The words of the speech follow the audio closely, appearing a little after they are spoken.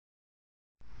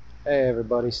Hey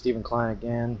everybody, Stephen Klein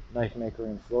again, knife maker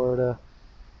in Florida.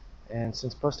 And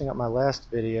since posting up my last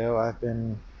video, I've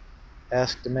been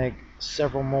asked to make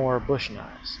several more bush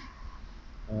knives.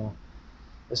 Uh,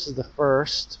 this is the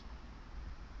first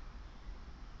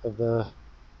of the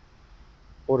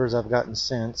orders I've gotten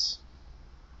since.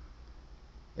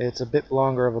 It's a bit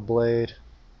longer of a blade,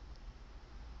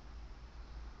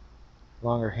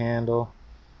 longer handle.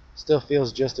 Still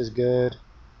feels just as good.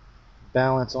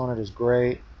 Balance on it is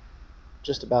great,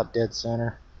 just about dead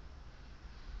center.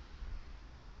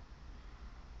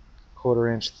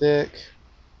 1/4 inch thick.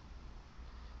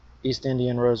 East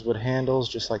Indian rosewood handles,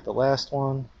 just like the last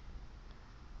one.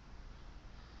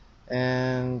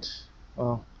 And,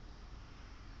 well,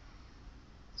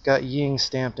 it's got Ying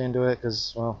stamped into it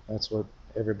because, well, that's what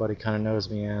everybody kind of knows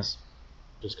me as,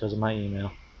 just because of my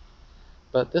email.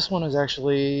 But this one is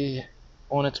actually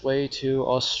on its way to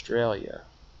Australia,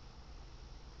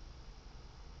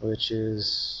 which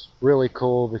is really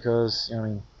cool because, I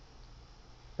mean,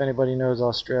 if anybody knows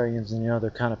Australians, then you know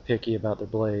they're kind of picky about their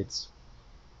blades.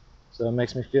 So it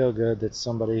makes me feel good that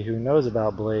somebody who knows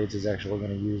about blades is actually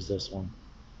going to use this one.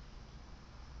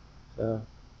 So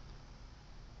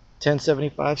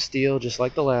 1075 steel, just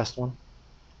like the last one.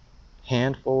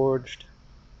 Hand forged,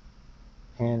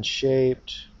 hand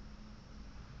shaped.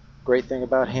 Great thing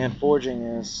about hand forging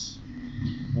is,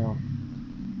 you know,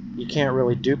 you can't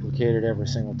really duplicate it every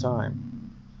single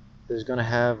time. There's going to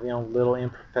have, you know, little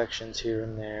imperfections here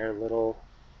and there, you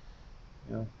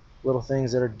know, little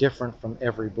things that are different from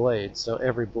every blade. So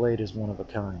every blade is one of a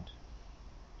kind.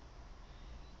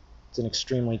 It's an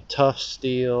extremely tough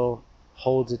steel,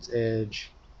 holds its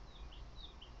edge.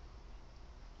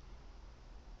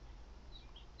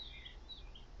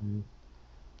 And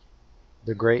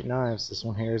they're great knives. This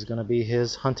one here is going to be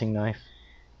his hunting knife.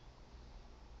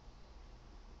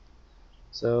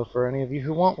 So for any of you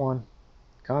who want one,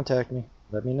 contact me.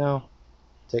 Let me know.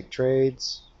 Take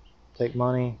trades, take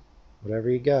money,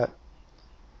 whatever you got.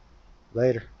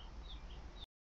 Later.